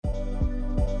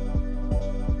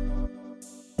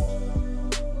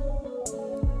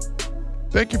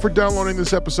Thank you for downloading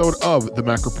this episode of the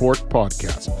Mac Report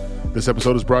podcast. This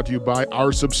episode is brought to you by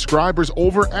our subscribers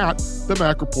over at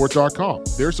themacreport.com.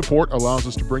 Their support allows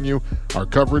us to bring you our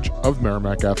coverage of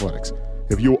Merrimack Athletics.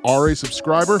 If you are a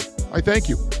subscriber, I thank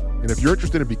you. And if you're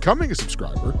interested in becoming a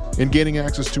subscriber and gaining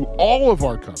access to all of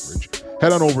our coverage,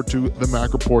 head on over to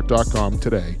themacreport.com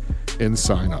today and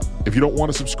sign up. If you don't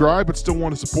want to subscribe but still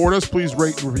want to support us, please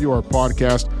rate and review our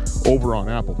podcast over on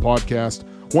Apple Podcast.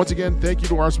 Once again, thank you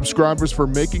to our subscribers for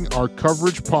making our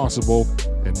coverage possible.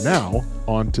 And now,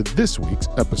 on to this week's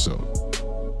episode.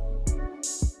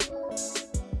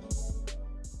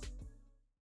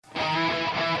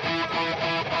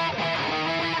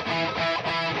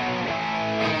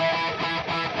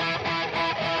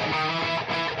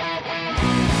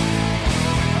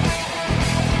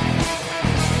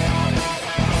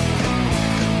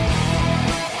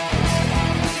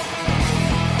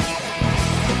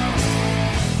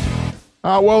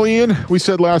 Well, Ian, we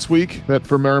said last week that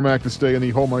for Merrimack to stay in the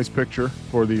home ice picture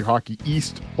for the Hockey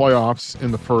East playoffs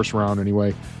in the first round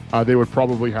anyway, they would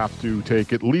probably have to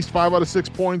take at least 5 out of 6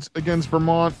 points against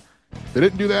Vermont. They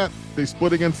didn't do that. They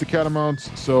split against the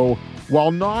Catamounts. So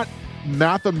while not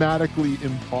mathematically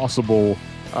impossible,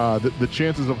 the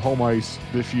chances of home ice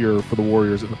this year for the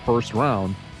Warriors in the first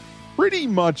round, pretty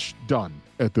much done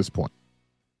at this point.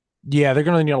 Yeah, they're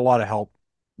going to need a lot of help.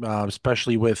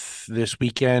 Especially with this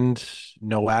weekend,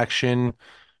 no action.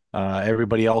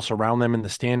 Everybody else around them in the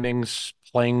standings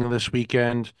playing this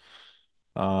weekend.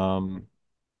 It's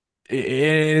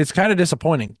kind of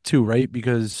disappointing too, right?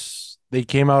 Because they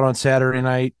came out on Saturday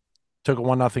night, took a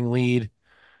 1-0 lead,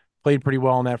 played pretty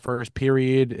well in that first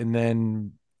period, and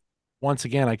then once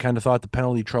again, I kind of thought the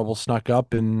penalty trouble snuck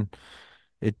up, and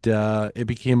it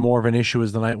became more of an issue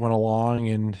as the night went along,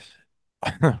 and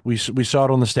we saw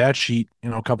it on the stat sheet.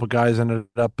 A couple of guys ended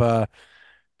up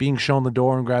being shown the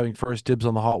door and grabbing first dibs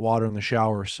on the hot water in the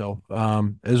shower. So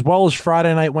as well as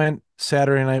Friday night went,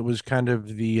 Saturday night was kind of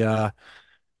the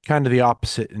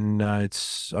opposite. And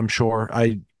I'm sure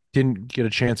I didn't get a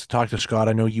chance to talk to Scott.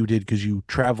 I know you did because you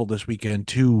traveled this weekend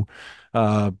to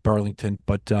Burlington,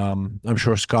 but I'm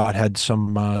sure Scott had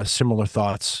some similar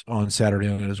thoughts on Saturday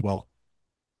night as well.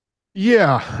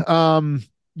 Yeah.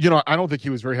 I don't think he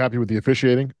was very happy with the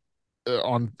officiating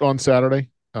on Saturday.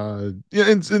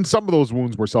 And some of those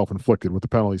wounds were self-inflicted with the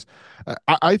penalties.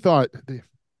 I thought,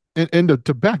 and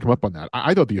to back him up on that,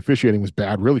 I thought the officiating was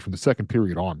bad really from the second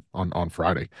period on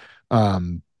Friday.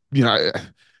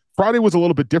 Friday was a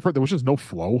little bit different. There was just no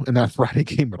flow in that Friday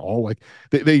game at all. Like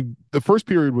the first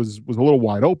period was a little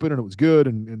wide open and it was good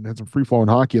and had some free flowing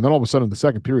hockey. And then all of a sudden, the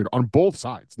second period on both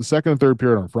sides, the second and third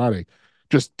period on Friday,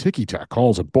 just ticky-tack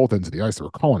calls at both ends of the ice. They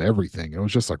were calling everything. It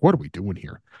was just like, what are we doing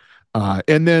here?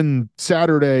 And then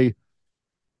Saturday,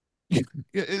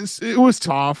 it was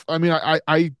tough. I mean,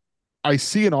 I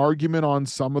see an argument on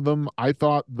some of them. I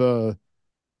thought the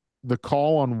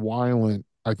call on Weiland,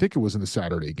 I think it was in the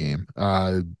Saturday game.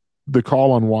 The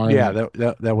call on Weiland.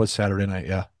 Yeah, that was Saturday night.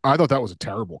 Yeah. I thought that was a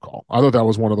terrible call. I thought that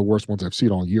was one of the worst ones I've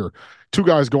seen all year. Two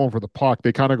guys going for the puck.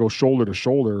 They kind of go shoulder to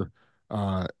shoulder.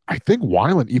 I think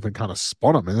Weiland even kind of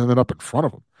spun him and ended up in front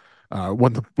of him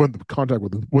when the contact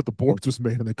with the boards was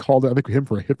made, and they called it, I think, him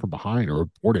for a hit from behind or a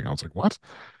boarding. I was like, what?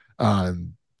 To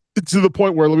the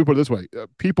point where, let me put it this way,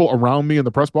 people around me in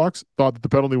the press box thought that the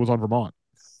penalty was on Vermont.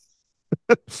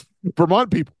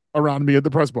 Vermont people around me at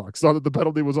the press box thought that the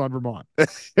penalty was on Vermont,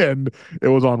 and it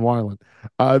was on Weiland.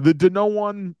 The Deneau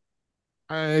one,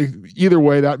 either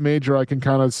way, that major, I can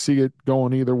kind of see it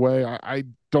going either way. I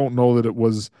don't know that it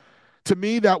was. To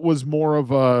me, that was more of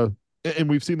a, and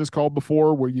we've seen this called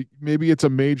before, where maybe it's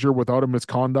a major without a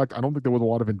misconduct. I don't think there was a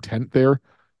lot of intent there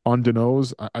on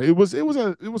Deneau's.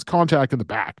 It was contact in the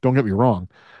back. Don't get me wrong,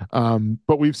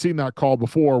 but we've seen that call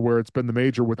before where it's been the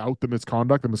major without the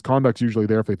misconduct. The misconduct's usually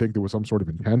there if they think there was some sort of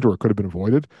intent or it could have been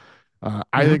avoided.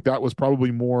 I think that was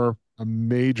probably more a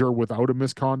major without a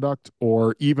misconduct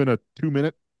or even a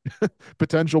 2-minute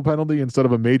potential penalty instead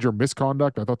of a major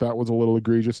misconduct. I thought that was a little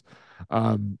egregious.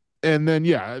 And then,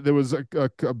 yeah, there was I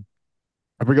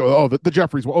forget. Oh, the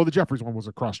Jeffries one. Oh, the Jeffries one was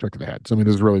a cross check to the head. So, I mean,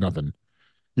 there's really nothing.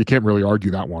 You can't really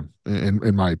argue that one,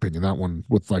 in my opinion. That one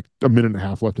with like a minute and a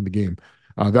half left in the game.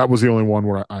 That was the only one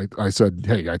where I said,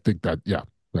 hey, I think that, yeah,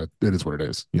 that it is what it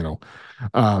is,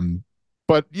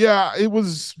 But, yeah, it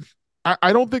was –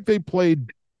 I don't think they played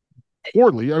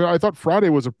poorly. I thought Friday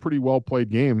was a pretty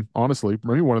well-played game, honestly.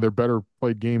 Maybe one of their better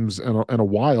played games in a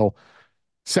while.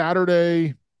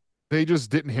 Saturday – they just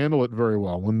didn't handle it very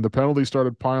well. When the penalties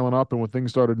started piling up and when things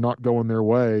started not going their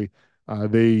way,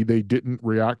 they didn't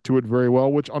react to it very well,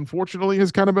 which unfortunately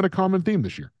has kind of been a common theme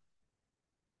this year.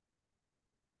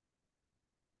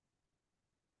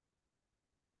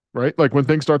 right? Like when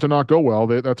things start to not go well,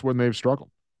 that's when they've struggled.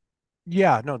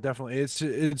 Yeah, no, definitely. It's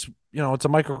it's a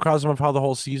microcosm of how the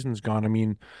whole season's gone. I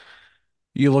mean,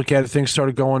 you look at it, things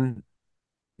started going,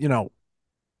 you know,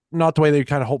 not the way they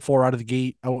kind of hoped for out of the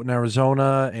gate out in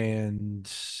Arizona, and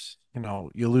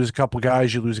you lose a couple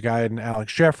guys. You lose a guy in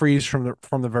Alex Jeffries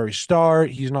from the very start.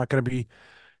 He's not going to be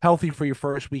healthy for your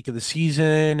first week of the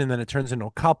season, and then it turns into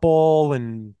a couple,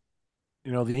 and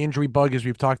the injury bug, as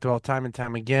we've talked about time and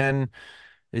time again,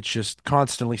 it's just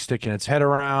constantly sticking its head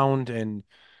around, and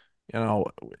you know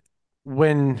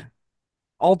when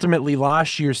ultimately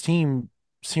last year's team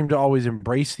seemed to always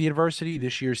embrace the adversity.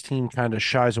 This year's team kind of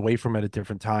shies away from it at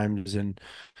different times, and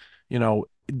it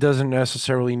doesn't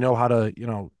necessarily know how to,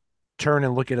 turn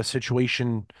and look at a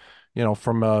situation,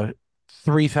 from a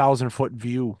 3,000 foot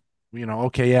view.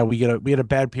 Okay, yeah, we had a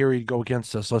bad period go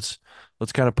against us. Let's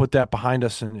kind of put that behind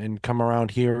us and come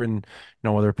around here and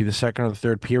whether it be the second or the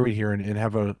third period here and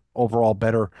have a overall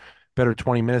better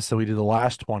 20 minutes than we did the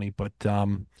last 20. But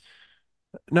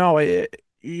no,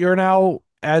 you're now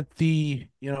at the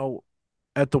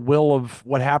will of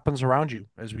what happens around you,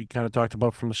 as we kind of talked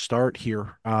about from the start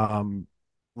here.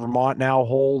 Vermont now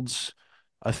holds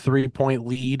a 3 point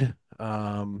lead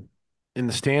in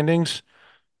the standings.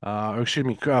 Or excuse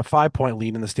me, 5 point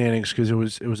lead in the standings because it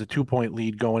was a 2 point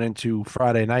lead going into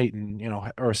Friday night and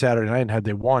or Saturday night, and had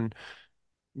they won,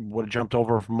 would have jumped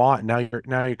over Vermont. Now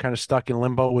you're kind of stuck in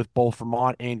limbo with both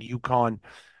Vermont and UConn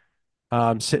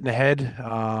sitting ahead.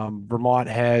 Vermont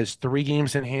has 3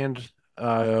 games in hand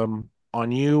on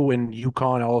you, and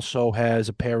UConn also has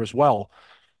a pair as well.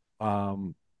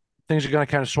 Um, Things are going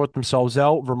to kind of sort themselves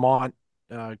out. Vermont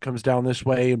comes down this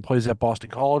way and plays at Boston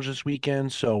College this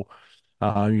weekend. So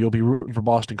you'll be rooting for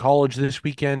Boston College this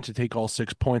weekend to take all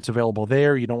 6 points available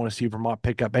there. You don't want to see Vermont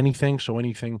pick up anything. So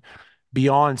anything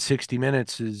beyond 60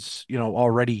 minutes is,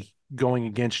 already going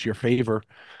against your favor.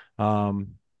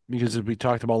 Um, because as we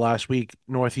talked about last week,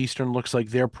 Northeastern looks like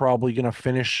they're probably going to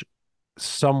finish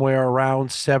somewhere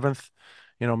around seventh.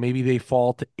 Maybe they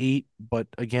fall to eight, but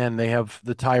again, they have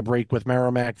the tie break with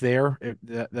Merrimack there.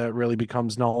 That really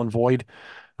becomes null and void.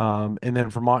 And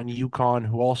then Vermont and Yukon,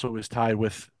 who also is tied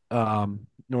with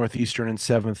Northeastern in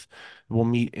seventh, will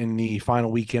meet in the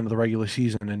final weekend of the regular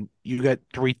season. And you got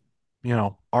three,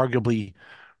 arguably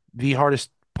the hardest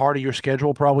part of your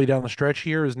schedule probably down the stretch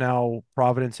here is now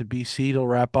Providence and BC to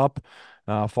wrap up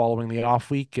following the off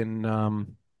week. And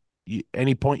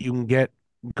any point you can get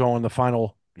going the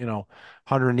final,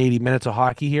 180 minutes of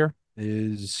hockey here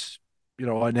is,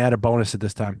 an added bonus at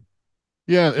this time.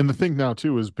 Yeah, and the thing now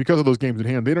too is because of those games in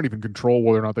hand, they don't even control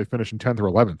whether or not they finish in 10th or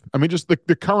 11th. I mean, just the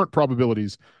current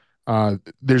probabilities,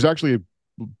 there's actually a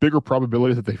bigger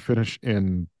probability that they finish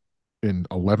in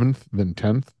 11th than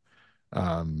 10th.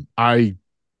 I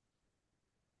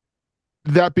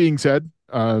That being said,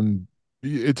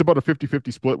 it's about a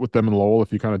 50-50 split with them and Lowell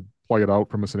if you kind of play it out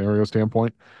from a scenario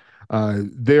standpoint.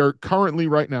 They're currently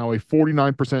right now a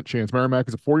 49% chance. Merrimack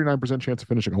is a 49% chance of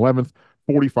finishing 11th,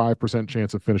 45%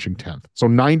 chance of finishing 10th. So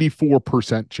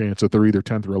 94% chance that they're either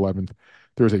 10th or 11th.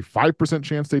 There's a 5%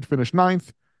 chance they'd finish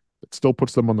ninth. That still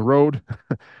puts them on the road.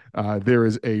 There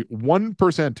is a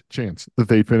 1% chance that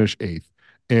they finish eighth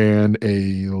and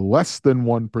a less than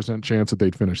 1% chance that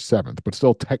they'd finish seventh, but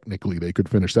still technically they could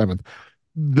finish seventh.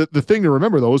 The thing to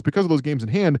remember though is because of those games in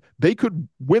hand, they could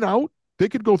win out. They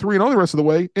could go 3-0 the rest of the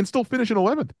way and still finish in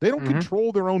 11th. They don't Mm-hmm.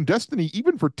 control their own destiny,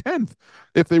 even for 10th,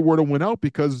 if they were to win out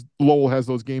because Lowell has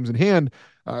those games in hand.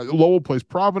 Lowell plays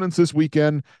Providence this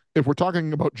weekend. If we're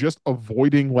talking about just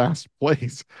avoiding last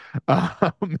place,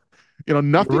 um, You're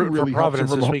nothing rooting for really helps them Providence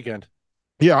from this a weekend.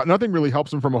 yeah, nothing really helps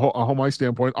them from a home ice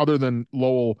standpoint other than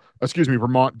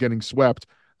Vermont getting swept.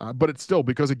 But it's still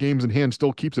because of games in hand,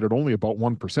 still keeps it at only about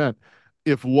 1%.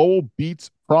 If Lowell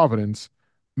beats Providence,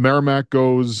 Merrimack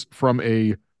goes from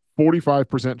a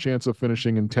 45% chance of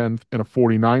finishing in 10th and a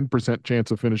 49% chance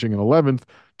of finishing in 11th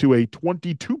to a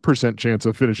 22% chance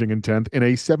of finishing in 10th and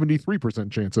a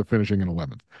 73% chance of finishing in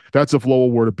 11th. That's if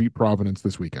Lowell were to beat Providence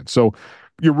this weekend. So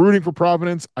you're rooting for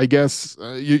Providence. I guess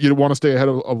you want to stay ahead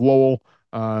of Lowell.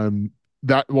 Um,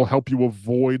 that will help you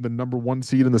avoid the number one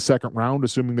seed in the second round,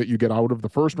 assuming that you get out of the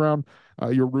first round.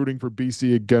 You're rooting for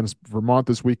BC against Vermont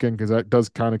this weekend because that does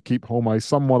kind of keep home ice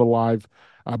somewhat alive.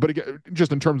 But again,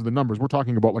 just in terms of the numbers, we're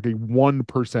talking about like a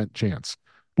 1% chance,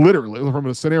 literally from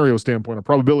a scenario standpoint, a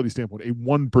probability standpoint, a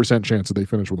 1% chance that they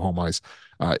finish with home ice.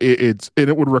 It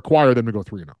would require them to go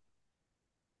 3-0.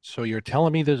 So you're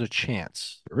telling me there's a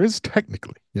chance. There is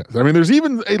technically, yes. I mean, there's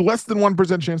even a less than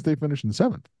 1% chance they finish in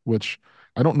seventh, which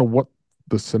I don't know what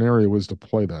the scenario is to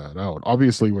play that out.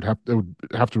 Obviously, it would have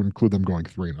to include them going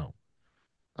 3-0.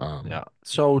 Um, Yeah.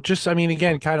 So just, I mean,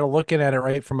 again, kind of looking at it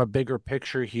right from a bigger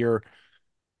picture here,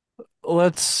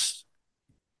 let's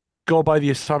go by the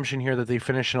assumption here that they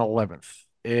finish in 11th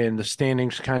and the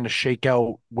standings kind of shake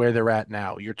out where they're at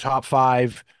now. Your top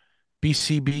five,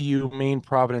 BCBU, Maine,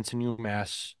 Providence, and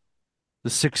UMass. The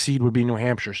sixth seed would be New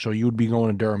Hampshire, so you would be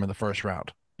going to Durham in the first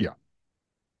round. yeah.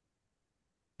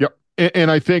 Yep.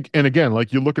 And I think, and again,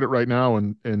 like you look at it right now,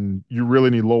 and you really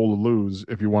need Lowell to lose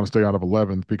if you want to stay out of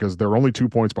 11th because they're only 2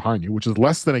 points behind you, which is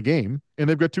less than a game, and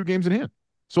they've got two games in hand.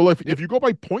 So if Yep. you go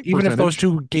by point Even if those percentage,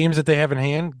 two games that they have in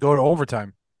hand go to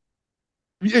overtime.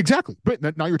 exactly. But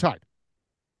now you're tied,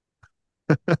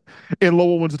 and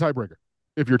Lowell wins the tiebreaker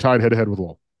if you're tied head to head with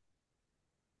Lowell.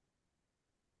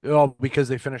 Oh, because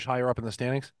they finish higher up in the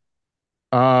standings?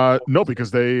 No,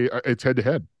 because they it's head to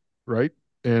head, right?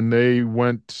 And they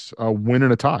went a win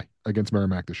and a tie against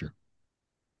Merrimack this year.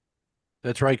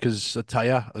 That's right, because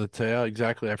Ataya,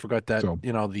 exactly. I forgot that, So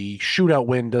the shootout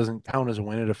win doesn't count as a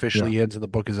win. It yeah, officially ends in the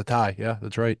book as a tie. Yeah,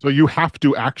 that's right. so you have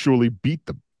to actually beat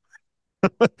them.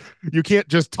 You can't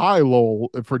just tie Lowell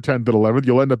for 10th and 11th.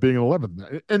 You'll end up being an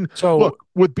 11th. And So, look,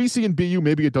 with BC and BU,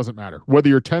 maybe it doesn't matter whether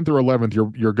you're 10th or 11th.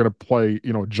 You're going to play,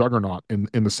 a juggernaut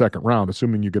in the second round,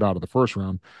 assuming you get out of the first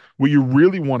round. What you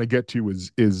really want to get to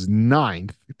is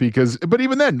ninth, because, but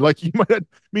even then, like you might have, it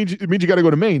means you got to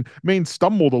go to Maine. Maine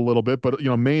stumbled a little bit, but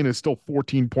Maine is still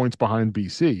 14 points behind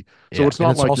BC, so yeah, it's and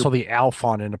not it's like you're also the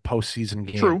Alphon in a postseason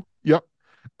game. true. Yep.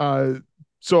 Uh,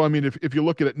 so I mean, if you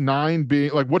look at it, nine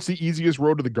being like, what's the easiest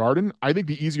road to the Garden? I think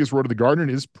the easiest road to the Garden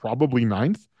is probably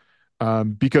ninth,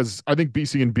 because I think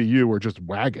BC and BU are just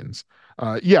wagons.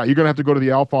 Yeah, you're gonna have to go to the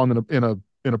Alphon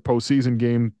in a postseason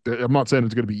game. I'm not saying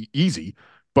it's gonna be easy,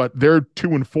 but they're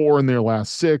 2-4 in their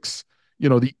last six.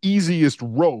 The easiest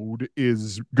road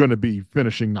is going to be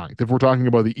finishing ninth. If we're talking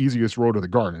about the easiest road to the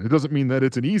Garden, it doesn't mean that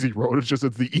it's an easy road. It's just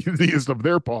it's the easiest of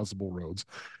their possible roads.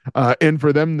 And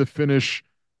for them to finish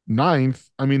ninth,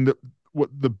 I mean, what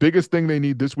the biggest thing they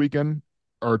need this weekend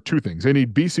are two things. They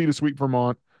need BC to sweep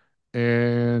Vermont,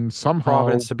 and somehow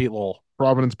Providence to beat Lowell.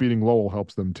 Providence beating Lowell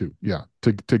helps them too. Yeah,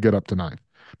 to get up to ninth.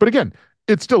 But again,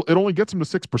 it only gets them to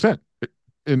 6%.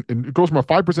 And it goes from a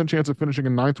 5% chance of finishing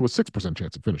in ninth to a 6%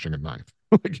 chance of finishing in ninth.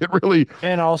 Like it really,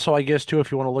 And also, I guess too,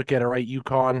 if you want to look at it, right,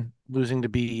 UConn losing to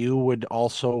BU would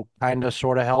also kind of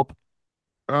sort of help.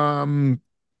 um,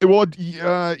 well,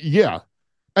 yeah.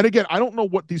 And again, I don't know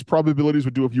what these probabilities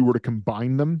would do if you were to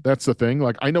combine them. That's the thing.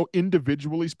 Like I know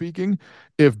individually speaking,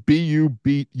 if BU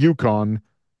beat UConn,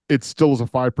 it still is a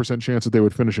 5% chance that they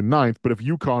would finish in ninth. But if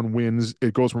UConn wins,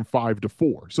 it goes from 5 to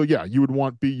 4. So yeah, you would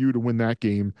want BU to win that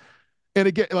game. And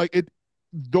again, like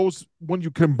those when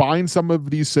you combine some of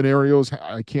these scenarios,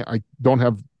 I don't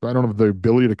have the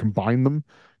ability to combine them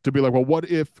to be like, well, what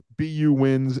if BU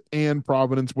wins and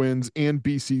Providence wins and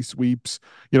BC sweeps?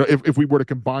 If we were to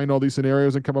combine all these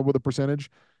scenarios and come up with a percentage,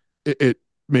 it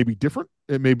may be different.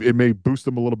 It may boost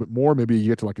them a little bit more. Maybe you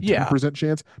get to like a Yeah. 10%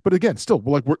 chance. But again, still,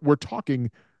 like we're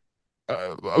talking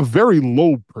a very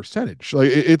low percentage. Like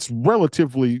it's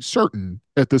relatively certain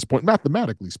at this point,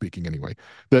 mathematically speaking, anyway,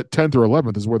 that 10th or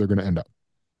 11th is where they're going to end up.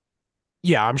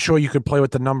 Yeah, I'm sure you could play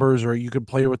with the numbers or you could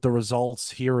play with the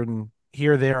results here,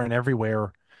 there, and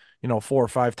everywhere, four or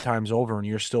five times over, and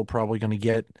you're still probably going to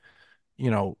get,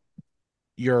 you know,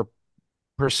 your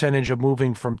percentage of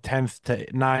moving from 10th to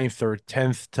ninth or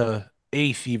 10th to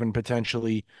eighth, even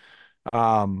potentially.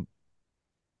 Um,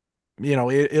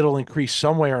 it'll increase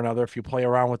some way or another if you play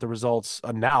around with the results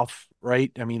enough,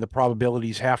 right? I mean, the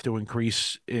probabilities have to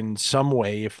increase in some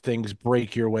way if things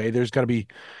break your way. There's going to be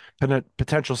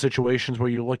potential situations where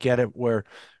you look at it where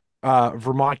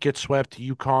Vermont gets swept,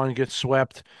 UConn gets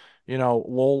swept,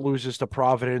 Lowell loses to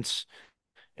Providence,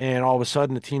 and all of a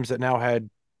sudden the teams that now had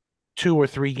two or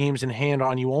three games in hand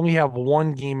on you only have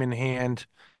one game in hand,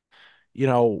 you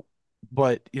know,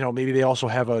 but maybe they also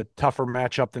have a tougher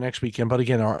matchup the next weekend. But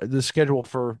again, the schedule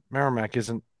for Merrimack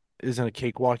isn't a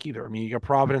cakewalk either. I mean, you got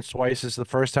Providence twice. This is the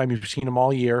first time you've seen them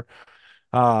all year.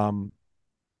 Um,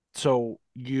 so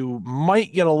you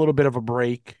might get a little bit of a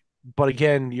break, but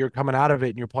again, you're coming out of it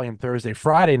and you're playing Thursday,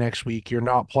 Friday next week. You're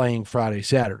not playing Friday,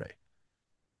 Saturday.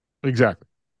 Exactly.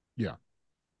 Yeah.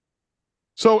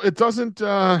 So it doesn't,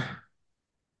 it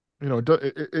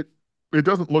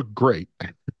doesn't look great.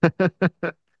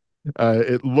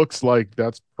 It looks like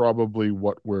that's probably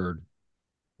what we're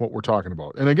talking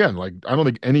about. And again, like I don't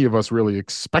think any of us really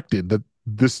expected that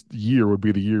this year would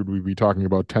be the year we'd be talking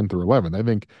about 10th or 11th. I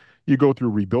think you go through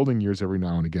rebuilding years every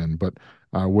now and again, but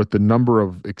with the number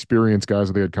of experienced guys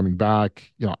that they had coming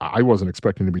back, I wasn't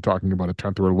expecting to be talking about a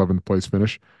 10th or 11th place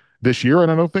finish this year,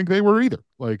 and I don't think they were either.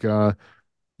 Like, I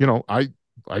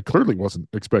clearly wasn't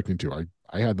expecting to.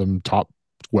 I had them top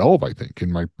 12, I think,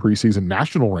 in my preseason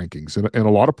national rankings, and a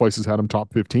lot of places had them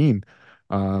top 15.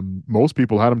 Most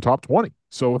people had them top 20.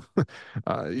 So,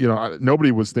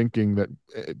 nobody was thinking that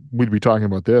we'd be talking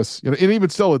about this. And even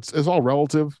still, it's all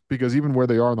relative because even where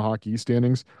they are in the Hockey East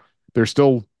standings, they're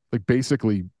still like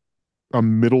basically a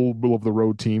middle of the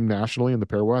road team nationally in the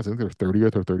pairwise. I think they're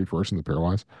 30th or 31st in the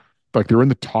pairwise. Like they're in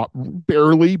the top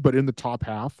barely, but in the top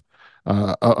half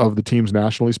of the teams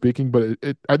nationally speaking. But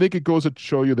I think it goes to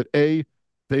show you that they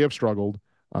have struggled.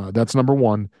 That's number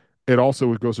one. It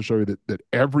also goes to show you that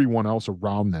everyone else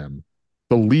around them,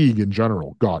 the league in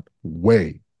general, got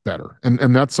way better,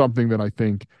 and that's something that I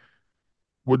think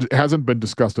hasn't been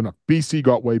discussed enough. BC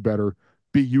got way better.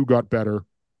 BU got better.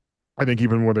 I think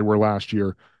even where they were last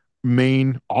year.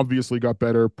 Maine obviously got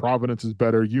better. Providence is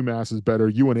better. UMass is better.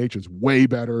 UNH is way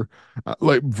better.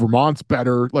 Like Vermont's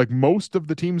better. Like most of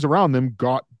the teams around them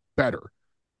got better.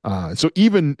 So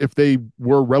even if they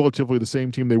were relatively the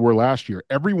same team they were last year,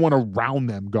 everyone around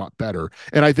them got better.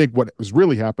 And I think what was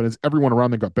really happened is everyone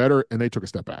around them got better and they took a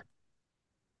step back.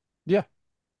 Yeah.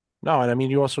 No, and I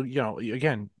mean, you also,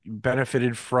 again, you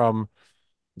benefited from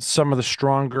some of the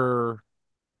stronger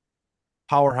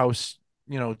powerhouse,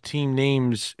 team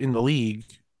names in the league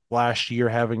last year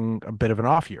having a bit of an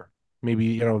off year.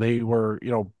 Maybe, they were,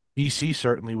 BC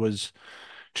certainly was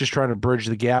just trying to bridge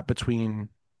the gap between,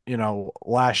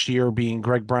 last year being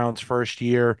Greg Brown's first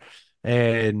year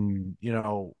and,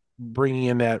 bringing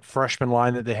in that freshman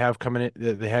line that they have coming in,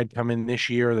 that they had come in this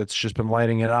year that's just been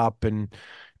lighting it up. And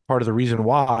part of the reason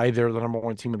why they're the number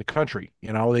one team in the country.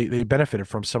 They benefited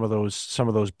from some of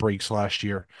those breaks last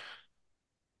year.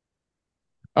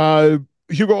 Uh,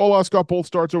 Hugo Olas got both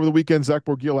starts over the weekend. Zach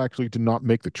Borgiel actually did not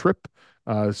make the trip.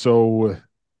 So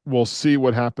we'll see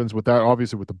what happens with that.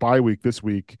 Obviously, with the bye week this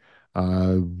week,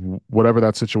 whatever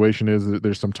that situation is,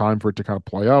 there's some time for it to kind of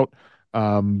play out.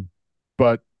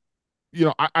 But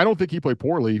I don't think he played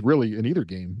poorly really in either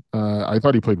game. I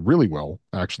thought he played really well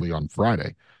actually on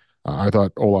Friday. I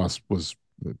thought Olas was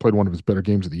played one of his better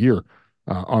games of the year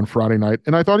on Friday night,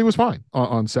 and I thought he was fine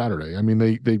on Saturday. I mean,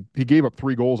 they he gave up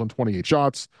 3 goals on 28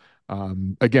 shots.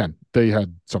 Again, they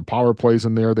had some power plays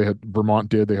in there. Vermont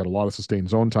did. They had a lot of sustained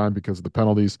zone time because of the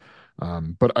penalties.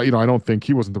 But I don't think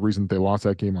he wasn't the reason that they lost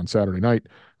that game on Saturday night.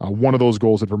 One of those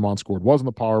goals that Vermont scored was in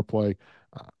the power play.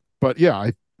 But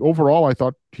yeah, overall I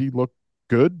thought he looked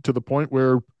good to the point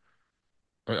where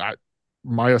I,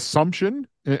 my assumption,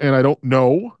 and I don't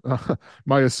know,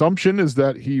 my assumption is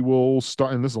that he will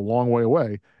start, and this is a long way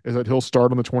away, is that he'll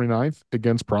start on the 29th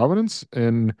against Providence,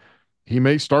 and he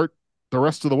may start the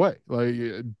rest of the way. Like,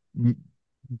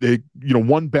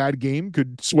 one bad game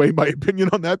could sway my opinion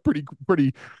on that pretty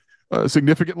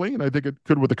significantly, and I think it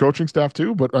could with the coaching staff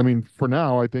too. But I mean, for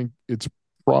now, I think it's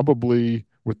probably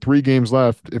with 3 games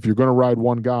left. If you're going to ride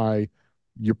one guy,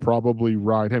 you probably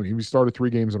ride him. He started 3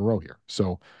 games in a row here,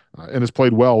 so and has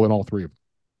played well in all three of them.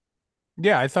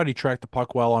 Yeah, I thought he tracked the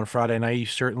puck well on Friday night. He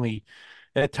certainly,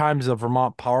 at times, the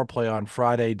Vermont power play on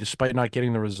Friday, despite not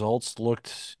getting the results,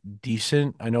 looked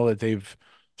decent. I know that they've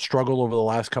struggled over the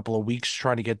last couple of weeks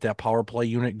trying to get that power play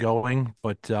unit going,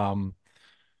 but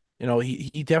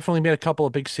he definitely made a couple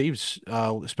of big saves,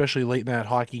 especially late in that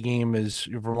hockey game as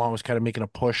Vermont was kind of making a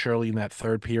push early in that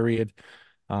third period.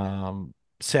 Um,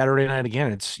 Saturday night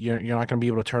again, you're not going to be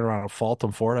able to turn around and fault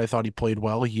him for it. I thought he played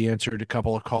well. He answered a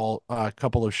couple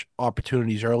of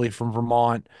opportunities early from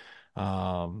Vermont.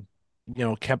 Um,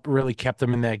 kept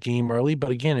them in that game early,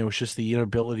 but again, it was just the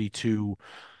inability to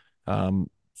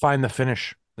find the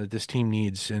finish that this team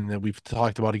needs and that we've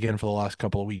talked about again for the last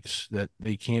couple of weeks that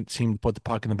they can't seem to put the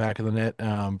puck in the back of the net.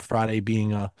 Friday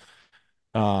being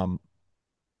um,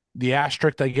 the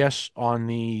asterisk, I guess, on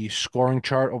the scoring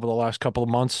chart over the last couple of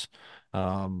months.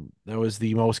 That was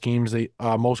the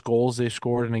most goals they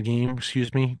scored in a game,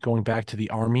 excuse me, going back to the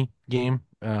Army game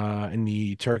in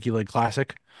the Turkey League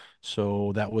Classic.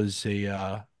 So that was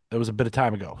a bit of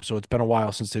time ago. So it's been a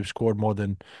while since they've scored more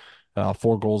than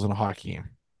 4 goals in a hockey game.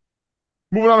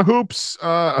 Moving on to hoops,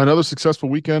 another successful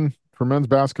weekend for men's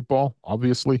basketball.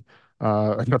 Obviously,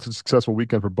 another successful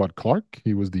weekend for Bud Clark.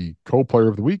 He was the co-player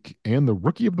of the week and the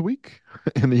rookie of the week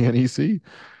in the NEC.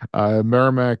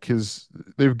 Merrimack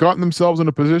they've gotten themselves in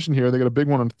a position here. They got a big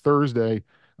one on Thursday.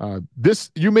 This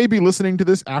you may be listening to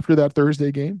this after that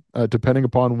Thursday game, depending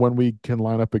upon when we can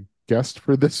line up a guest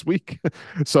for this week.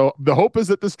 So the hope is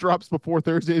that this drops before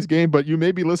Thursday's game, but you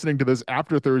may be listening to this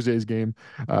after Thursday's game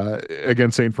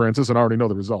against St. Francis and already know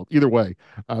the result. Either way,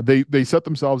 they set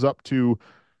themselves up to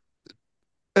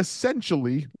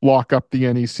essentially lock up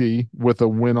the NEC with a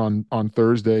win on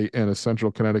Thursday and a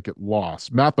Central Connecticut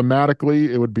loss.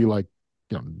 Mathematically, it would be like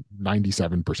know,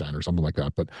 97% or something like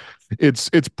that. But it's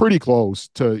pretty close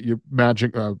to you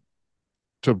magic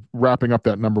to wrapping up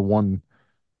that number one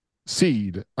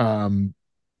seed.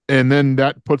 And then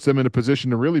that puts them in a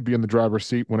position to really be in the driver's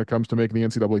seat when it comes to making the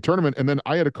NCAA tournament. And then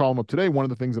I had a column up today. One of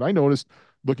the things that I noticed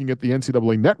looking at the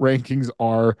NCAA net rankings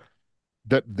are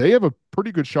that they have a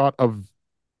pretty good shot of,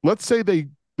 let's say they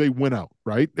win out,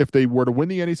 right? If they were to win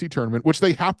the NEC tournament, which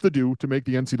they have to do to make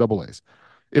the NCAA's,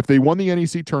 if they won the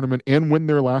NEC tournament and win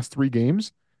their last three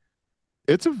games,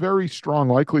 it's a very strong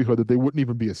likelihood that they wouldn't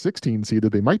even be a 16 seed,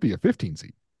 that they might be a 15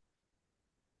 seed.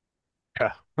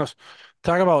 Yeah.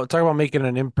 Talk about making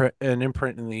an imprint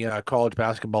in the college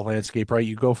basketball landscape, right?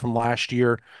 You go from last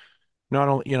year, not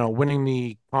only winning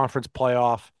the conference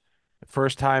playoff,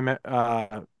 first time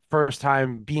first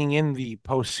time being in the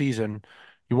postseason.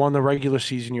 You won the regular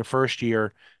season your first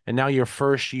year, and now your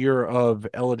first year of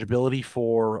eligibility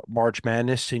for March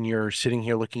Madness, and you're sitting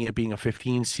here looking at being a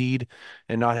 15 seed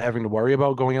and not having to worry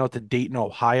about going out to Dayton,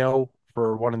 Ohio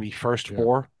for one of the first Yeah.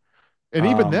 four. And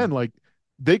even then, Um, like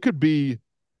they could be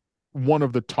one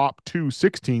of the top two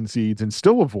 16 seeds and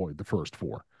still avoid the first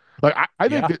four. Like I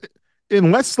think yeah, that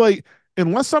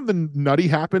unless something nutty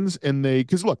happens and they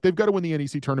because look, they've got to win the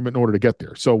NEC tournament in order to get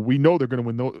there. So we know they're going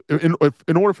to win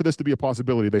in order for this to be a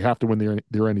possibility, they have to win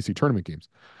their NEC tournament games.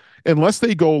 Unless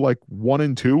they go like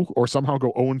 1-2 or somehow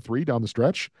go 0-3 down the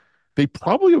stretch, they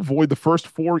probably avoid the first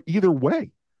four either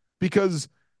way. Because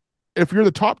if you're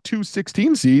the top two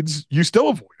 16 seeds, you still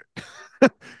avoid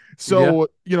it. yeah, So,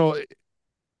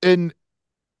 and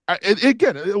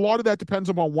again, a lot of that depends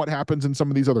upon what happens in some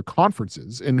of these other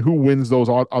conferences and who wins those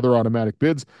other automatic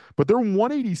bids. But they're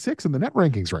 186 in the net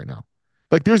rankings right now.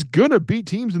 Like there's gonna be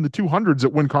teams in the 200s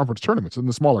that win conference tournaments in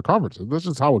the smaller conferences. This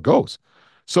is how it goes.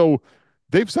 So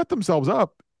they've set themselves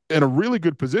up in a really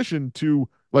good position to,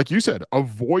 like you said,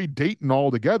 avoid Dayton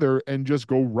altogether and just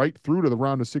go right through to the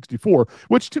round of 64,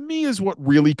 which to me is what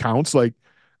really counts. Like,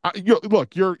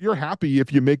 look, you're happy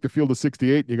if you make the field of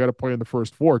 68 and you got to play in the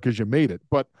first four because you made it,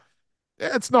 but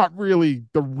it's not really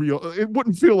the real. It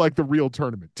wouldn't feel like the real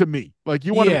tournament to me. Like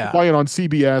you want to be yeah. playing on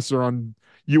CBS or on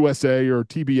USA or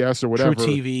TBS or True whatever.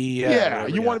 TV, yeah, Yeah, whatever,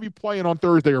 you want yeah. to be playing on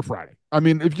Thursday or Friday. I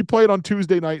mean, if you play it on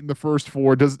Tuesday night in the first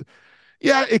four, does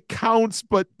yeah, it counts,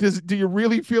 but do you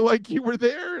really feel like you were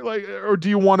there? Like, or do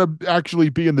you want to actually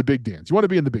be in the big dance? You want to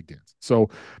be in the big dance. So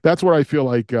that's what I feel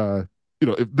like.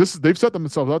 If this they've set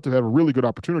themselves up to have a really good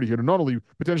opportunity here to not only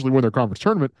potentially win their conference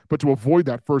tournament, but to avoid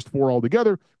that first four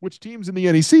altogether, which teams in the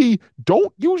NEC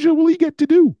don't usually get to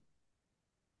do.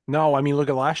 No, I mean, look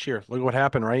at last year. Look at what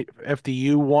happened, right?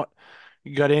 FDU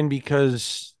got in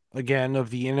because again of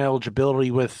the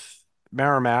ineligibility with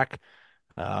Merrimack.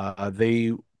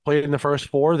 They played in the first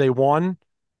four, they won,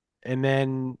 and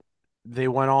then they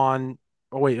went on.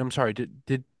 Oh wait, I'm sorry.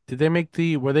 Did they make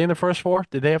the? Were they in the first four?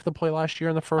 Did they have to play last year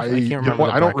in the I first? I you can't know remember what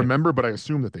the I don't bracket. remember, but I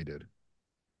assume that they did.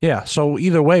 Yeah. So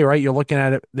either way, right? You're looking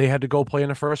at it. They had to go play in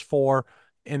the first four,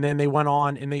 and then they went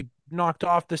on and they knocked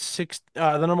off the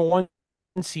number one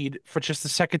seed for just the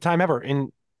second time ever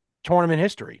in tournament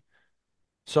history.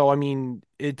 So, I mean,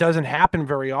 it doesn't happen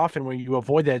very often when you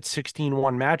avoid that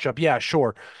 16-1 matchup. Yeah,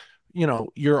 sure.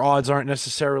 Your odds aren't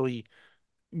necessarily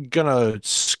gonna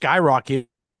skyrocket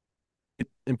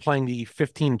in playing the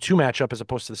 15-2 matchup as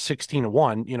opposed to the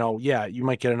 16-1. Yeah, you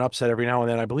might get an upset every now and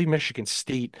then. I believe Michigan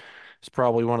State is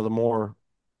probably one of the more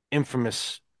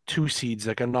infamous two seeds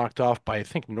that got knocked off by, I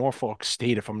think, Norfolk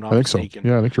State, if I'm I not think so. mistaken.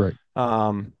 Yeah, I think you're right.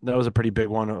 That was a pretty big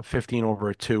one, 15 over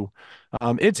a two.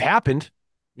 It's happened,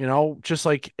 just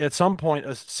like at some point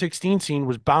a 16 seed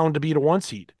was bound to beat a one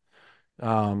seed.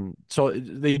 So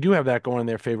they do have that going in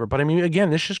their favor. But I mean,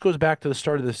 again, this just goes back to the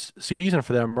start of this season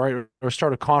for them, right? Or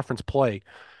start of conference play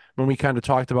when we kind of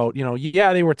talked about,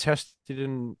 yeah, they were tested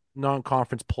in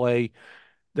non-conference play.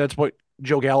 That's what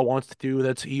Joe Gallo wants to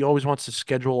do. He always wants to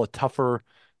schedule a tougher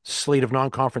slate of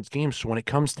non-conference games. So when it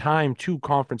comes time to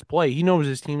conference play, he knows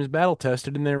his team is battle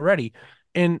tested and they're ready.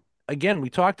 And again, we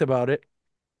talked about it.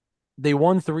 They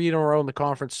won three in a row in the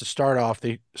conference to start off.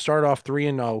 They started off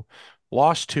 3-0,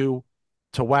 lost two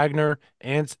to Wagner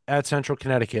and at Central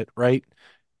Connecticut, right?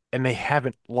 And they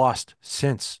haven't lost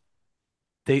since.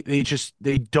 They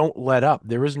don't let up.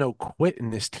 There is no quit in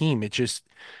this team.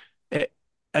 It,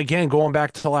 again, going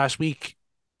back to last week,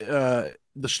 uh,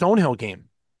 the Stonehill game,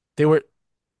 they were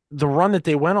the run that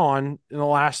they went on in the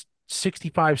last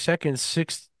 65 seconds,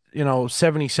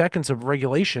 70 seconds of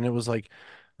regulation. It was like,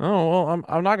 oh well,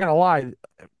 I'm not gonna lie.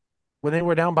 When they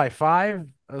were down by five,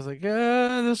 I was like,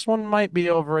 this one might be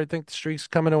over. I think the streak's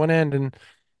coming to an end, and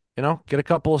get a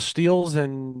couple of steals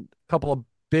and a couple of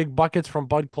big buckets from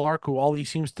Bud Clark, who all he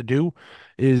seems to do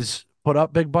is put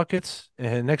up big buckets,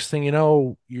 and next thing you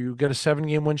know, you get a 7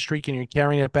 game win streak and you're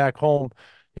carrying it back home,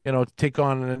 to take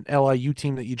on an LIU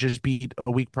team that you just beat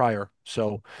a week prior.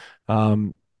 So,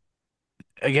 um,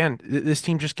 again, this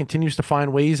team just continues to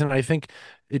find ways, and I think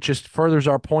it just furthers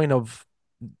our point of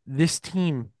this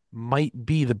team might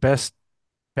be the best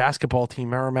basketball team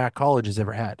Merrimack College has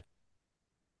ever had.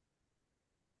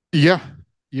 Yeah,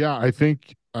 yeah, I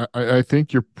think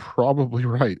you're probably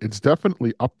right. It's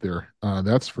definitely up there.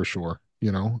 That's for sure.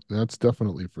 That's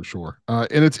definitely for sure. And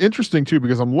it's interesting too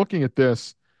because I'm looking at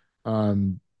this,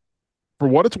 um, for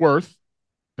what it's worth,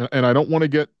 and I don't want to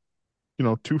get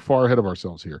too far ahead of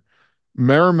ourselves here.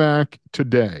 Merrimack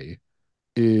today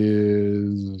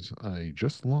is I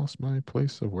just lost my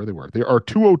place of where they were. They are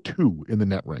 202 in the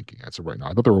net ranking as of right now.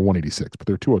 I thought they were 186, but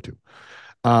they're 202.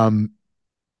 Um,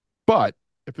 But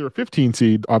if they're a 15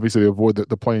 seed, obviously they avoid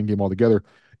the playing game altogether.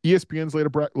 ESPN's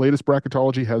latest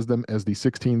bracketology has them as the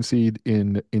 16 seed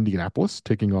in Indianapolis,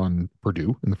 taking on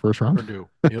Purdue in the first round. Purdue.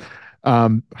 Yep.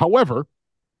 However,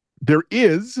 there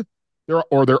is there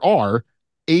are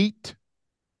eight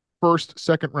first,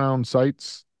 second round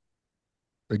sites.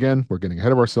 Again, we're getting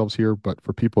ahead of ourselves here, but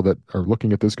for people that are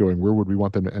looking at this going, where would we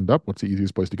want them to end up? What's the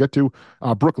easiest place to get to?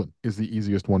 Brooklyn is the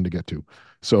easiest one to get to.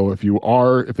 So if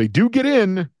they do get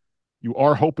in, you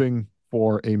are hoping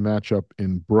for a matchup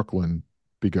in Brooklyn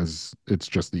because it's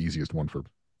just the easiest one for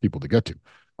people to get to,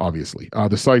 obviously.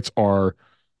 The sites are,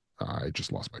 I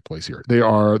just lost my place here.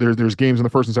 There's games in the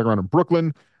first and second round in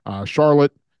Brooklyn,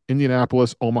 Charlotte,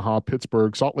 Indianapolis, Omaha,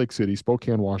 Pittsburgh, Salt Lake City,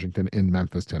 Spokane, Washington, and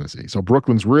Memphis, Tennessee. So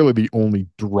Brooklyn's really the only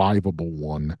drivable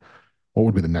one. What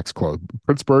would be the next close?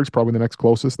 Pittsburgh's probably the next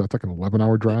closest. That's like an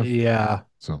 11-hour drive. Yeah.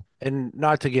 So, And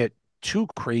not to get too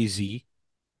crazy,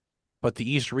 but the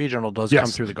East Regional does come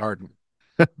yes, through the Garden.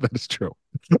 that is true.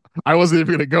 I wasn't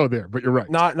even going to go there, but you're right.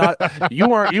 Not you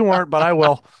weren't, but I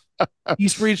will.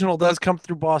 East Regional does come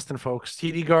through Boston, folks.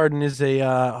 TD Garden is a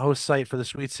host site for the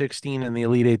Sweet 16 and the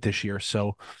Elite Eight this year.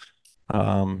 So,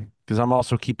 because I'm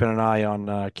also keeping an eye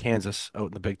on Kansas out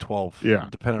in the Big 12, Yeah.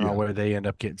 depending on Yeah. where they end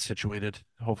up getting situated.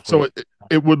 So Hopefully,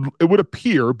 it would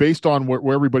appear based on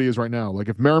where everybody is right now. Like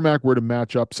if Merrimack were to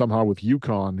match up somehow with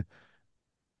UConn,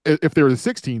 if they were the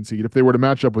 16 seed, if they were to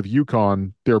match up with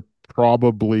UConn, they're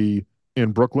probably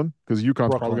in Brooklyn because UConn's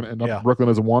probably going Brooklyn. to end up Yeah. Brooklyn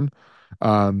as a one.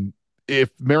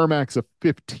 If Merrimack's a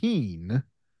 15,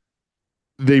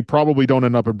 they probably don't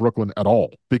end up in Brooklyn at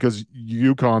all because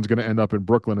UConn's going to end up in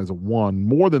Brooklyn as a one,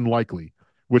 more than likely,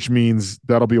 which means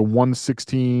that'll be a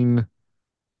 116. And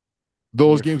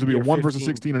Those you're games would be a you're 1 versus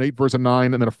 15. 16, an 8 versus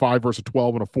 9, and then a 5 versus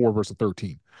 12, and a 4 versus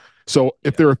 13. So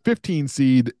if Yeah. they're a 15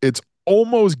 seed, it's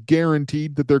almost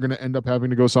guaranteed that they're going to end up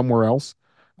having to go somewhere else.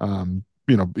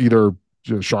 Either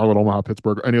Charlotte, Omaha,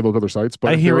 Pittsburgh, or any of those other sites. But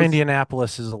I if hear there is,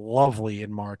 Indianapolis is lovely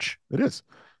in March. it is.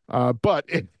 But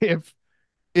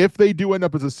if they do end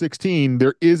up as a 16,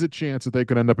 there is a chance that they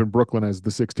could end up in Brooklyn as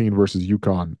the 16 versus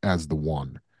UConn as the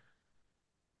one.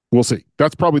 We'll see.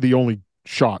 That's probably the only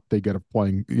shot they get of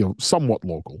playing, somewhat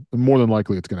local. And more than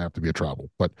likely, it's going to have to be a travel.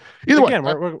 But either way, Again,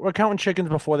 we're counting chickens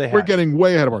before they we're hatch. getting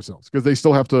way ahead of ourselves because they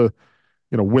still have to,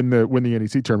 win the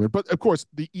NEC tournament. But of course,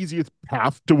 the easiest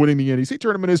path to winning the NEC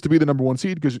tournament is to be the number one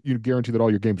seed because you guarantee that all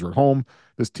your games are at home.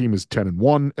 This team is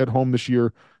 10-1 at home this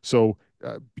year, so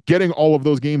getting all of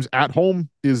those games at home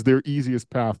is their easiest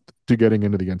path to getting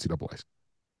into the NCAA's.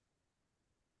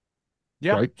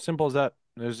 Yeah, Right? simple as that.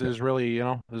 Yeah. There's really,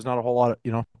 there's not a whole lot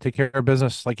of, take care of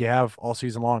business like you have all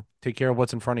season long. Take care of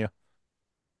what's in front of you.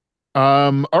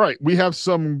 All right. We have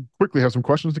some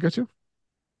questions to get to.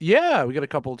 Yeah, we got a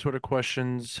couple of Twitter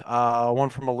questions. One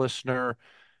from a listener.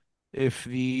 If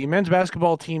the men's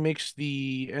basketball team makes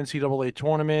the NCAA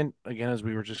tournament, again, as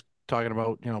we were just talking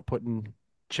about, putting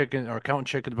chicken or counting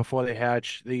chickens before they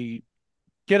hatch, they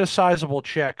get a sizable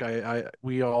check.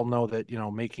 We all know that,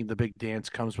 making the big dance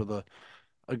comes with a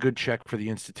good check for the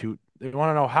institute. They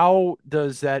want to know, how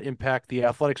does that impact the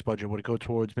athletics budget? Would it go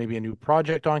towards maybe a new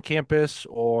project on campus,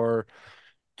 or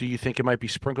do you think it might be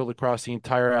sprinkled across the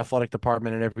entire athletic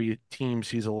department and every team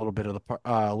sees a little bit of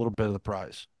the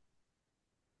prize?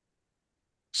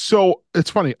 So it's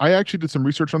funny. I actually did some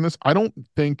research on this. I don't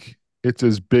think it's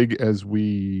as big as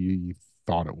we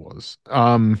thought it was.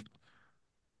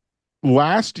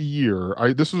 Last year,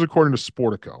 this was according to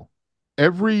Sportico.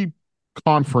 Every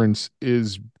conference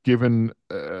is given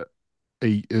a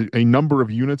number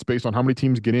of units based on how many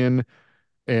teams get in,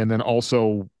 and then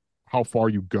also how far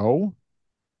you go.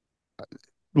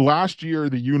 Last year,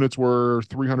 the units were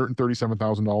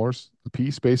 $337,000 a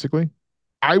piece, basically.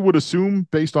 I would assume,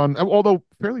 based on, although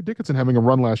Fairleigh Dickinson having a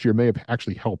run last year may have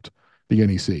actually helped the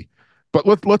NEC.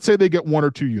 But let's say they get one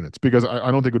or two units because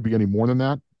I don't think it would be any more than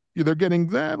that. they're getting,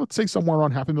 let's say, somewhere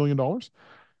around $500,000.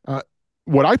 Uh,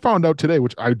 what I found out today,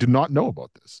 which I did not know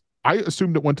about this, I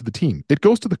assumed it went to the team. It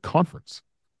goes to the conference.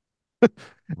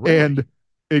 And Really?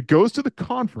 it goes to the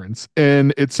conference,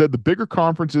 and it said the bigger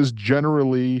conferences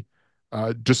generally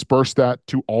disperse that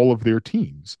to all of their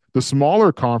teams. The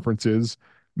smaller conferences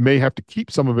may have to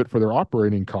keep some of it for their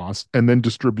operating costs and then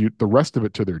distribute the rest of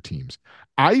it to their teams.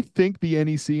 I think the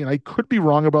NEC, and I could be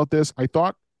wrong about this, I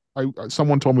thought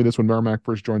someone told me this when Merrimack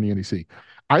first joined the NEC.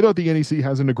 I thought the NEC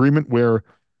has an agreement where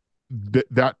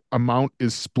that amount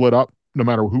is split up no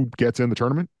matter who gets in the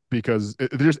tournament, because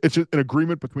it's just an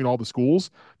agreement between all the schools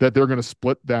that they're going to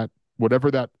split that, whatever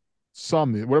that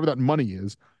whatever that money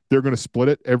is, they're going to split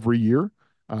it every year.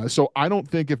 So I don't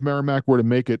think if Merrimack were to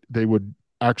make it, they would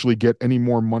actually get any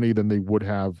more money than they would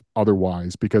have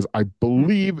otherwise, because I Hmm.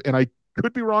 believe, and I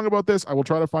could be wrong about this, I will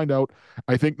try to find out.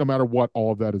 I think no matter what,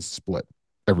 all of that is split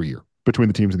every year between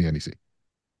the teams in the NEC.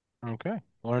 Okay.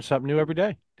 Learn something new every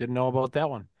day. Didn't know about that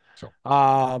one. So,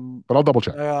 Um, but I'll double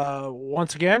check.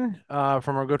 Once again,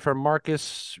 from our good friend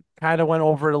Marcus, kind of went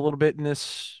over it a little bit in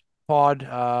this pod.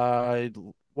 I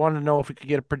wanted to know if we could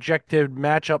get a projected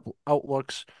matchup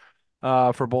outlooks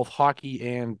for both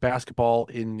hockey and basketball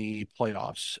in the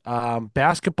playoffs.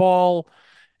 Basketball,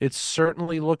 it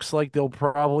certainly looks like they'll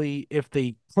probably, if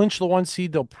they clinch the one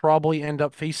seed, they'll probably end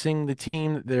up facing the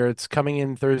team there. It's coming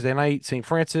in Thursday night, St.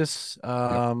 Francis.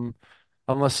 Yep.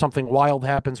 Unless something wild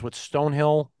happens with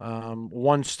Stonehill.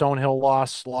 One Stonehill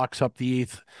loss locks up the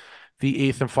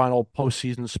eighth and final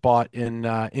postseason spot in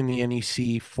the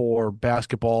NEC for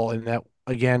basketball, and that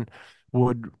again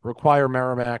would require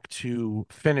Merrimack to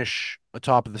finish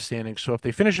atop of the standings. So if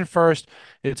they finish in first,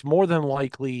 it's more than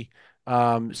likely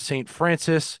St.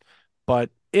 Francis. But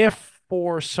if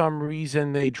for some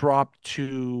reason they drop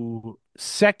to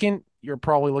second, you're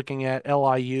probably looking at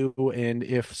LIU. And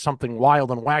if something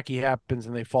wild and wacky happens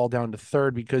and they fall down to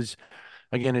third, because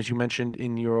again, as you mentioned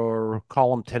in your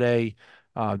column today,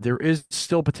 there is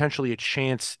still potentially a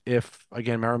chance if,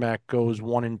 again, Merrimack goes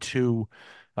 1-2,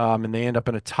 and they end up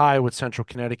in a tie with Central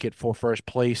Connecticut for first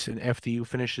place, and FDU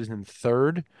finishes in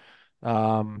third,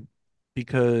 um,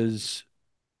 because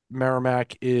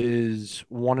Merrimack is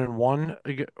 1-1.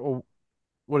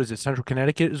 What is it? Central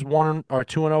Connecticut is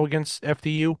 2-0 against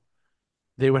FDU.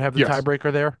 They would have the Yes.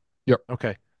 tiebreaker there. Yep.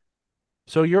 Okay,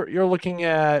 so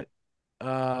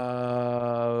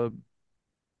uh,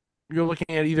 you're looking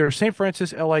at either St.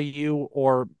 Francis, LIU,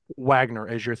 or Wagner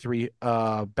as your three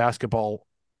basketball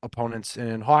opponents. And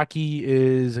in hockey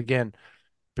is again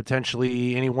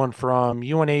potentially anyone from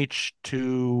UNH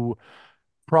to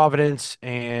Providence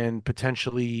and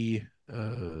potentially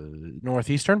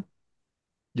Northeastern.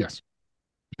 Yes.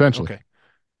 Potentially. Okay.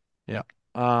 Yeah.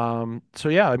 So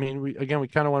yeah, I mean we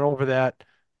kind of went over that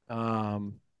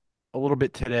um a little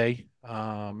bit today.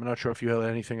 I'm not sure if you had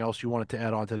anything else you wanted to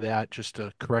add on to that, just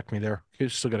to correct me there. You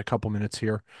still got a couple minutes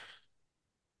here.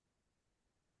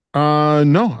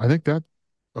 No, I think that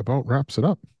about wraps it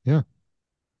up. Yeah.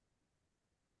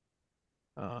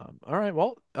 All right.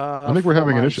 Well, I think we're for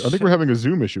having an my issue. I think we're having a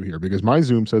Zoom issue here because my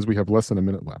Zoom says we have less than a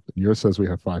minute left, and yours says we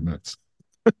have 5 minutes.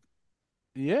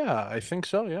 yeah, I think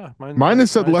so. Yeah, my Mine my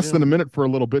has said my less than a Zoom. minute for a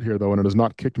little bit here, though, and it has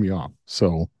not kicked me off.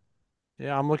 So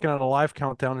Yeah, I'm looking at a live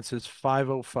countdown. It says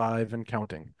 5:05 and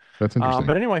counting. that's interesting.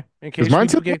 But anyway, in Because case we mine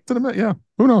do said less get, than a minute. Yeah.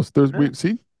 Who knows? eh,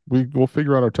 We'll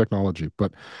figure out our technology.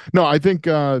 But no, I think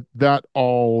that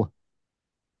all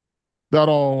that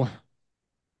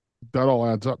all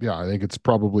adds up. Yeah, I think it's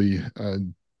probably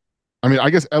I mean, I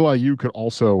guess LIU could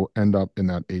also end up in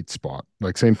that eighth spot.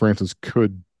 Like St. Francis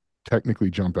could technically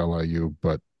jump LIU,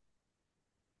 but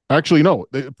actually, no,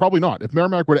 probably not. If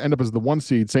Merrimack were to end up as the one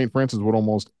seed, St. Francis would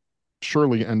almost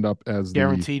surely end up as the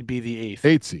guaranteed be the eighth.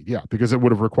 eighth seed. Yeah, because it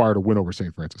would have required a win over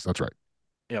St. Francis. That's right.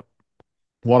 Yep.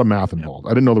 A lot of math Yep. involved. I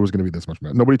didn't know there was going to be this much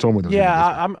math. Nobody told me there was going to be Yeah, this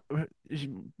much. I'm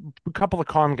a couple of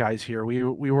calm guys here. We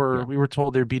Yeah. were we were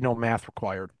told there'd be no math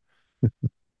required.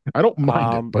 I don't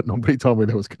mind it, Um, but nobody told me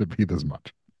there was going to be this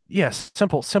much. yes,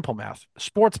 simple math.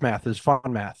 Sports math is fun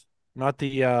math, not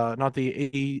the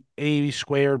a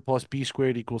squared plus b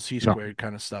squared equals c No, squared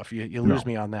kind of stuff. You lose no,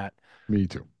 me on that. me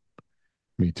too.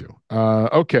 Me too.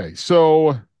 Okay,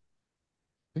 so I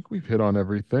think we've hit on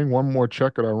everything. One more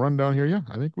check at our rundown here. Yeah,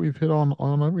 I think we've hit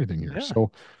on everything here. Yeah,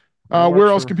 So, that where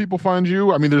works else can for. people find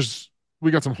you? I mean,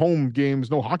 we got some home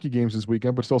games, no hockey games this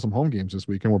weekend, but still some home games this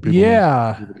weekend where people may be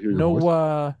Yeah, able to hear your voice.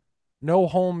 no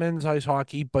home men's ice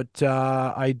hockey, but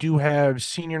I do have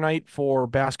senior night for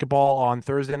basketball on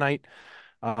Thursday night.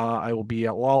 I will be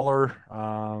at Lawler.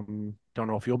 Don't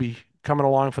know if you'll be coming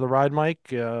along for the ride,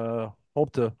 Mike.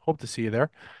 Hope to see you there.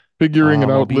 Figuring it I'll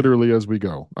out be. literally as we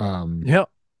go. Yep.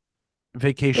 Got to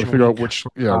vacation figure out week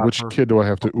which for kid do I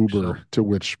have to so Uber to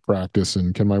which practice,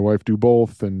 and can my wife do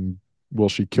both? And will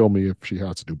she kill me if she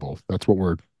has to do both? That's what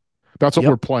we're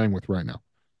yep. playing with right now.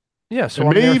 Yeah, so And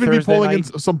I'm may there even be Thursday pulling in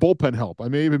night. some bullpen help. I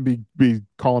may even be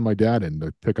calling my dad in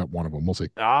to pick up one of them. We'll see.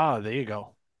 Ah, there you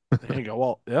go. There you go.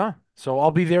 Well, yeah. So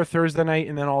I'll be there Thursday night,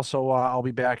 and then also I'll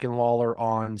be back in Lawler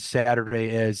on Saturday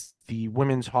as the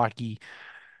women's hockey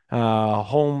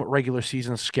home regular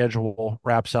season schedule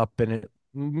wraps up, and it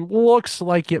looks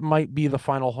like it might be the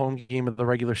final home game of the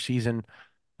regular season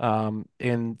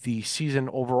and the season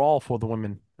overall for the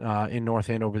women in North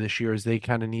Andover this year, as they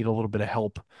kind of need a little bit of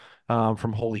help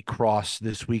from Holy Cross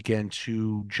this weekend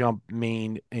to jump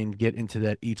Maine and get into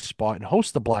that each spot and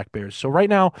host the Black Bears. So right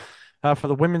now, for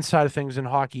the women's side of things in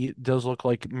hockey, it does look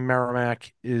like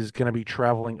Merrimack is going to be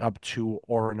traveling up to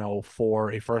Orono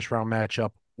for a first round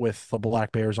matchup with the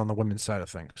Black Bears on the women's side of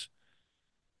things.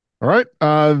 All right.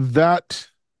 That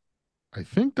I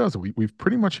think does it. We've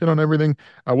pretty much hit on everything.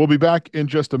 We'll be back in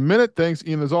just a minute. Thanks,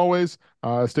 Ian, as always.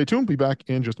 Stay tuned. Be back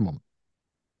in just a moment.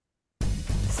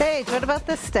 Sage, what about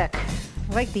this stick?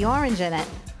 I like the orange in it.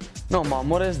 No, Mom,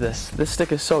 what is this? This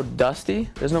stick is so dusty,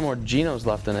 there's no more Genos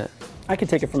left in it. I can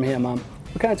take it from here, Mom.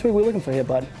 What kind of twig are we looking for here,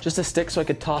 bud? Just a stick so I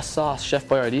could toss sauce Chef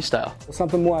Boyardee style.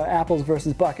 Something more apples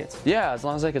versus buckets. Yeah, as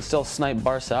long as I could still snipe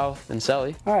Bar South and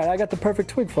Selly. All right, I got the perfect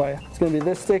twig for you. It's going to be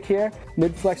this stick here,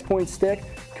 mid-flex point stick,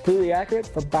 completely accurate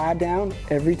for bar down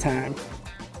every time.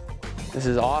 This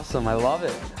is awesome, I love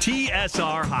it.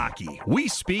 TSR Hockey, we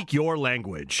speak your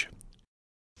language.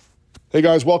 Hey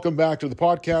guys, welcome back to the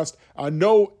podcast.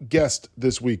 No guest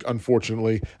this week,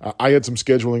 unfortunately. I had some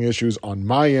scheduling issues on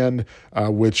my end,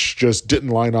 which just didn't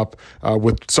line up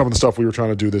with some of the stuff we were trying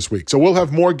to do this week. So we'll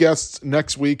have more guests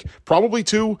next week, probably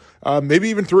 2, maybe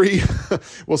even 3.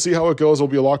 We'll see how it goes. There'll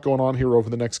be a lot going on here over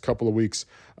the next couple of weeks.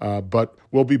 But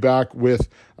we'll be back with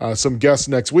some guests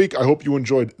next week. I hope you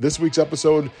enjoyed this week's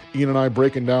episode. Ian and I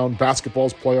breaking down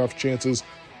basketball's playoff chances,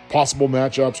 possible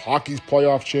matchups, hockey's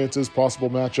playoff chances, possible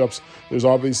matchups. There's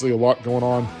obviously a lot going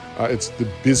on. It's the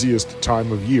busiest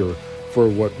time of year for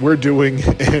what we're doing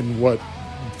and what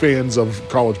fans of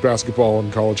college basketball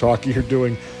and college hockey are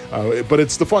doing. But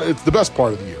it's the best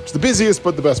part of the year. It's the busiest,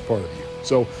 but the best part of the year.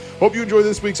 So hope you enjoyed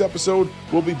this week's episode.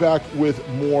 We'll be back with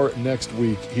more next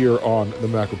week here on the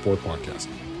Mac Report podcast.